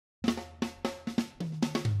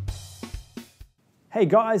Hey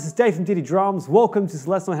guys, it's Dave from Diddy Drums. Welcome to this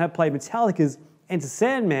lesson on how to play Metallica's Enter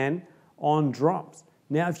Sandman on drums.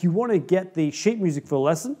 Now, if you want to get the sheet music for the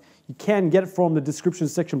lesson, you can get it from the description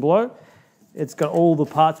section below. It's got all the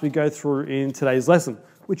parts we go through in today's lesson,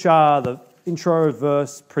 which are the intro,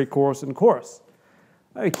 verse, pre-chorus, and chorus.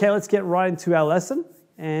 Okay, let's get right into our lesson.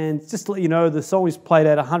 And just to let you know, the song is played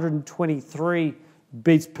at 123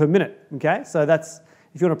 beats per minute. Okay, so that's,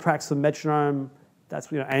 if you want to practice the metronome,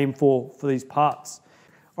 that's what you aim for these parts.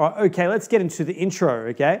 All right, okay, let's get into the intro,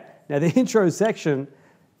 okay? Now the intro section,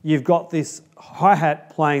 you've got this hi-hat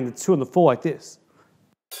playing the 2 and the 4 like this.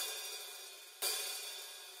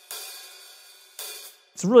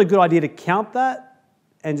 It's a really good idea to count that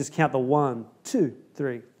and just count the 1, 2,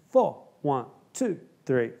 3, 4. 1, 2,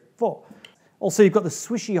 3, 4. Also, you've got the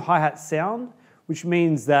swishy hi-hat sound, which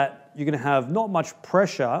means that you're going to have not much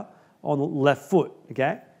pressure on the left foot,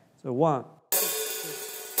 okay? So 1.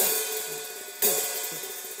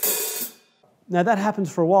 Now that happens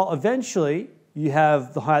for a while. Eventually, you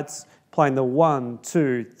have the hi-hats playing the 1,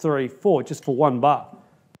 2, 3, 4, just for one bar.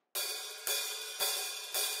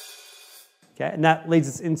 Okay, and that leads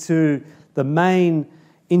us into the main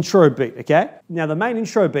intro beat, okay? Now the main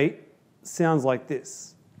intro beat sounds like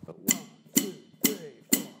this. 1, 2, 3,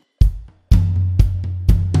 4.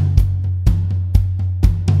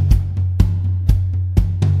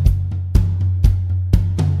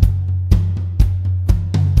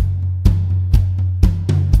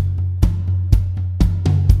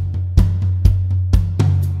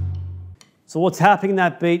 So what's happening in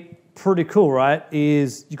that beat, pretty cool, right,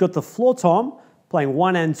 is you've got the floor tom playing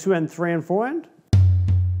 1 and 2 and 3 and 4 end.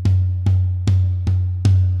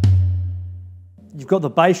 You've got the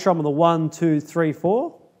bass drum on the 1, 2, 3,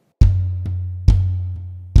 4.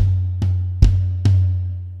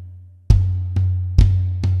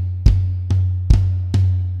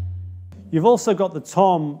 You've also got the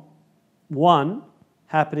tom 1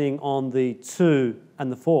 happening on the 2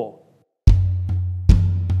 and the 4.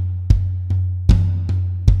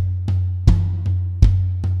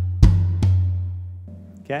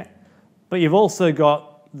 Okay, but you've also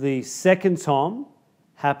got the second tom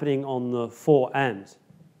happening on the 4 and.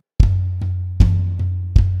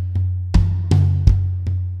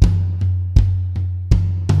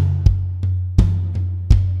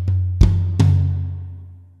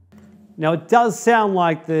 Now it does sound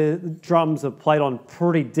like the drums are played on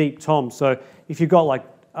pretty deep toms, so if you've got like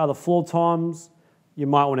other floor toms, you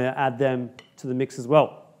might want to add them to the mix as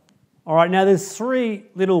well. All right, now there's 3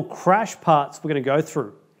 little crash parts we're going to go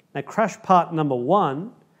through. Now crash part number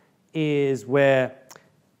 1 is where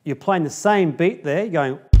you're playing the same beat there, you're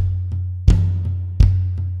going,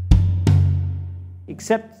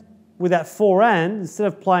 except with that 4 and, instead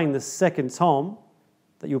of playing the second tom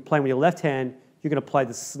that you were playing with your left hand, you're going to play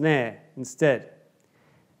the snare instead.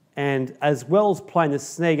 And as well as playing the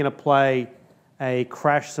snare, you're going to play a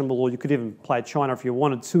crash cymbal, or you could even play a china if you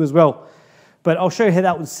wanted to as well. But I'll show you how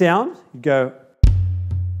that would sound. You go.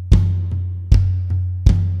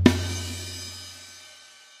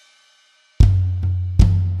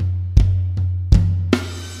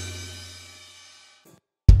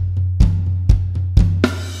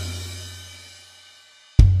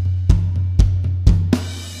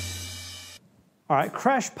 All right,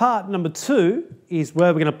 crash part number 2 is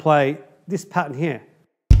where we're going to play this pattern here.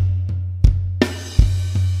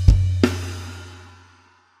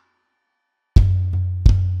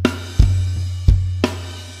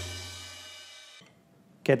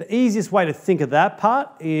 Okay, the easiest way to think of that part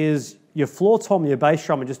is your floor tom and your bass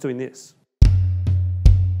drum are just doing this.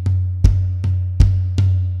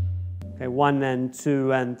 Okay, 1 and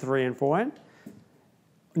 2 and 3 and 4 and.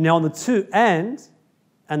 Now on the 2 and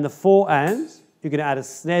the 4 and, you're going to add a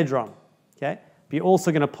snare drum, okay? But you're also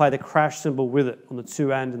going to play the crash cymbal with it on the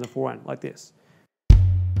 2 and the 4 and, like this.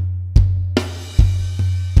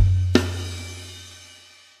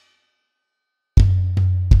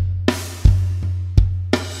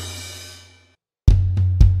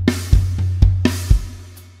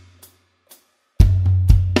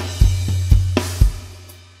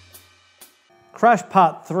 Crash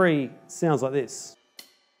part 3 sounds like this.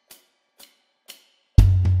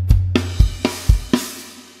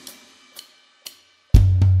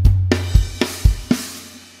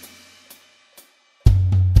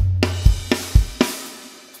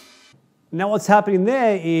 Now what's happening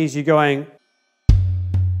there is you're going,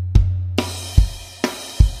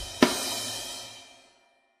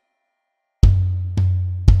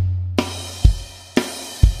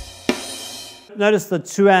 notice the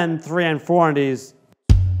 2 and 3 and 4 and is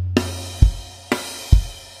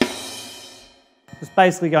It's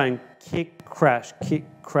basically going kick, crash, kick,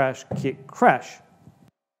 crash, kick, crash.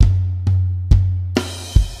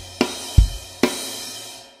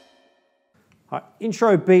 All right,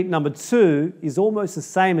 intro beat number 2 is almost the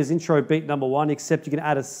same as intro beat number 1, except you can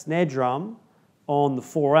add a snare drum on the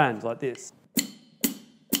 4 and like this.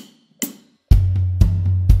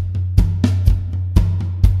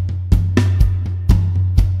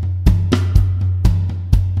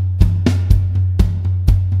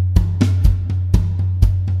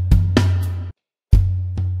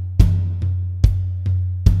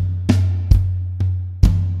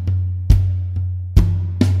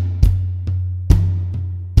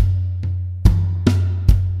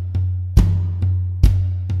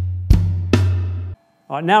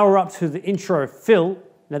 All right, now we're up to the intro fill.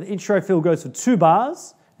 Now the intro fill goes for 2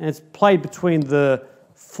 bars and it's played between the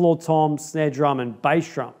floor tom, snare drum and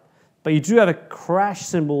bass drum. But you do have a crash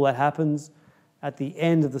cymbal that happens at the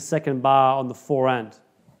end of the 2nd bar on the 4 and.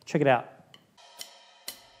 Check it out.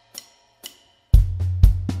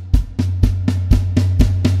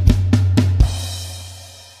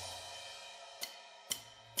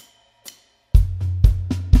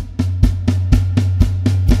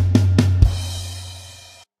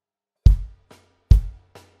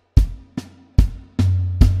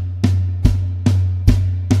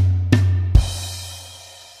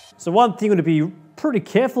 So one thing to be pretty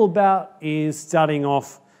careful about is starting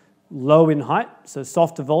off low in height, so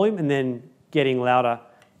softer volume, and then getting louder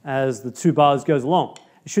as the 2 bars goes along.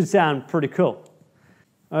 It should sound pretty cool.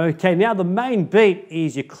 Okay, now the main beat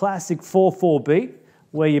is your classic 4/4 beat,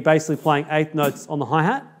 where you're basically playing 8th notes on the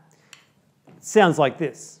hi-hat. It sounds like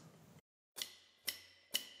this.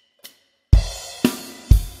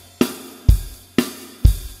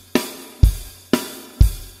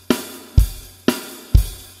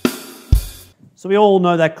 So we all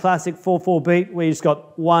know that classic 4/4 beat where you just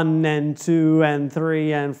got 1 and 2 and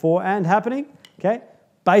 3 and 4 and happening, okay?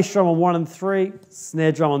 Bass drum on 1 and 3,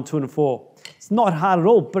 snare drum on 2 and 4. It's not hard at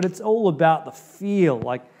all, but it's all about the feel,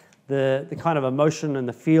 like the kind of emotion and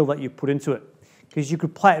the feel that you put into it. Because you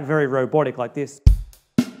could play it very robotic like this.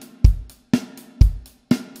 So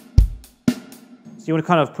you want to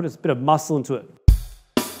kind of put a bit of muscle into it.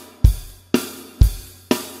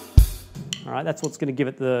 All right, that's what's going to give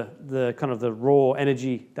it the kind of the raw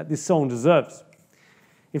energy that this song deserves.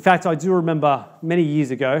 In fact, I do remember many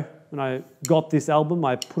years ago when I got this album,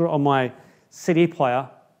 I put it on my CD player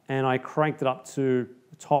and I cranked it up to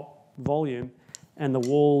the top volume and the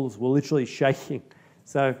walls were literally shaking.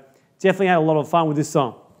 So definitely had a lot of fun with this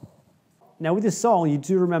song. Now with this song, you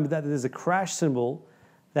do remember that there's a crash cymbal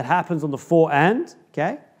that happens on the 4 and,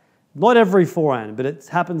 okay? Not every 4 and, but it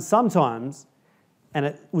happens sometimes. And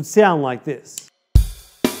it would sound like this.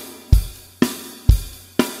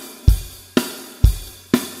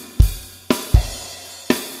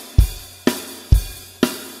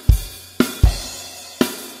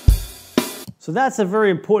 So that's a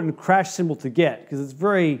very important crash cymbal to get because it's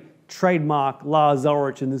very trademark Lars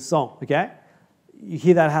Ulrich in this song, okay? You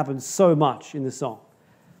hear that happen so much in this song.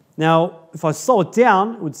 Now, if I slow it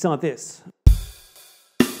down, it would sound like this.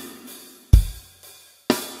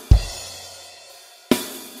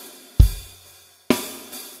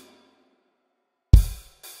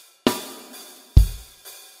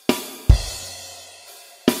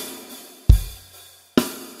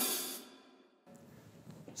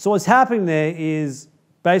 So what's happening there is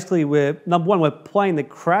basically number one, we're playing the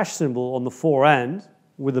crash cymbal on the 4 and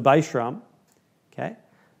with the bass drum, okay?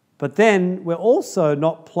 But then we're also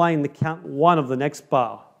not playing the count 1 of the next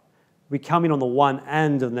bar. We come in on the 1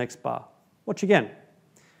 and of the next bar. Watch again.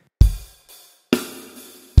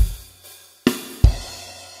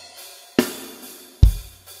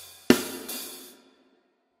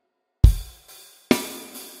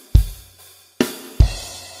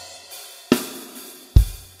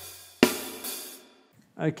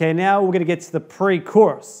 Okay, now we're going to get to the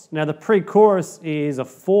pre-chorus. Now the pre-chorus is a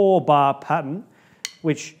 4-bar pattern,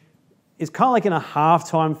 which is kind of like in a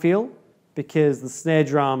half-time feel because the snare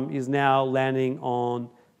drum is now landing on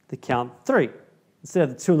the count 3. Instead of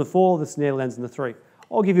the 2 and the 4, the snare lands in the 3.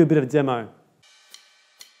 I'll give you a bit of a demo.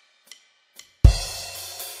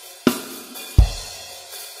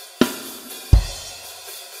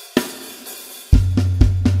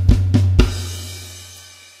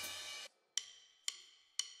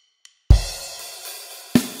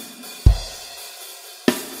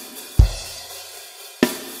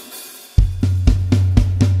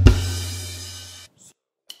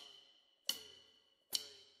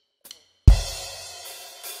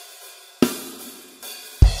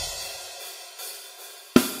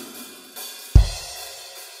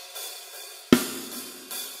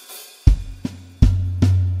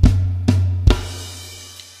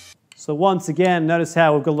 So once again, notice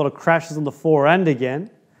how we've got a lot of crashes on the 4 and again,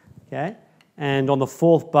 okay? And on the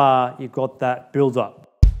 4th bar, you've got that build up.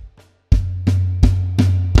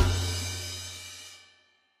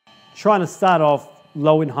 Trying to start off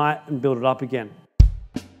low in height and build it up again.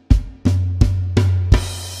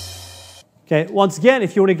 Okay, once again,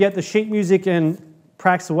 if you want to get the sheet music and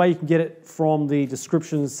practice away, you can get it from the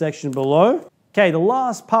description section below. Okay, the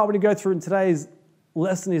last part we're going to go through in today's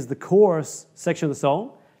lesson is the chorus section of the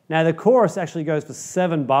song. Now the chorus actually goes for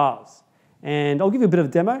 7 bars. And I'll give you a bit of a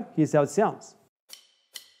demo. Here's how it sounds.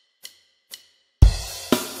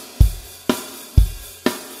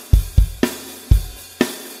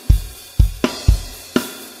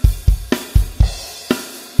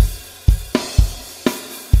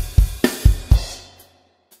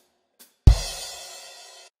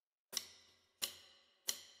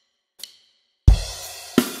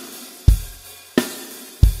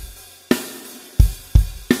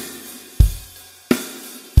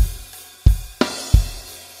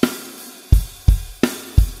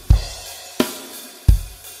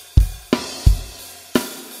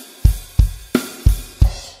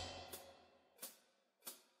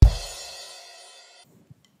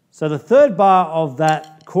 So the 3rd bar of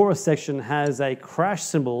that chorus section has a crash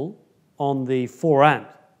cymbal on the 4 and.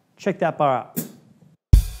 Check that bar out.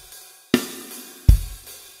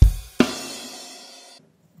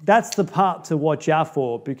 That's the part to watch out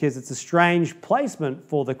for because it's a strange placement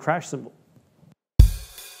for the crash cymbal.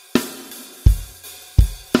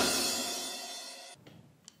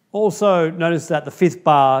 Also notice that the 5th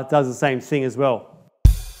bar does the same thing as well.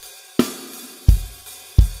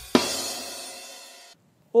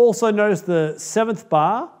 Also notice the 7th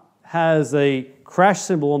bar has a crash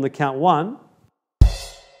cymbal on the count 1,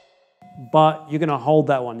 but you're going to hold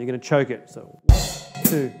that one. You're going to choke it. So 1,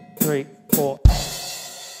 2, 3, 4.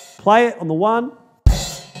 Play it on the 1,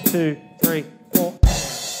 2, 3, 4.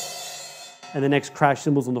 And the next crash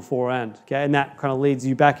cymbal's on the 4 and. Okay, and that kind of leads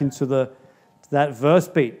you back into that verse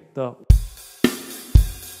beat. Okay.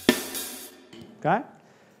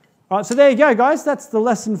 All right, so there you go, guys. That's the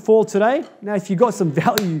lesson for today. Now, if you got some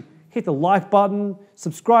value, hit the like button,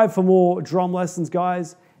 subscribe for more drum lessons,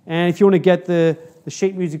 guys. And if you want to get the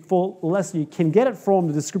sheet music for the lesson, you can get it from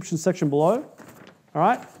the description section below. All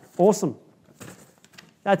right, awesome.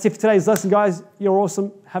 That's it for today's lesson, guys. You're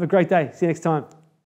awesome. Have a great day. See you next time.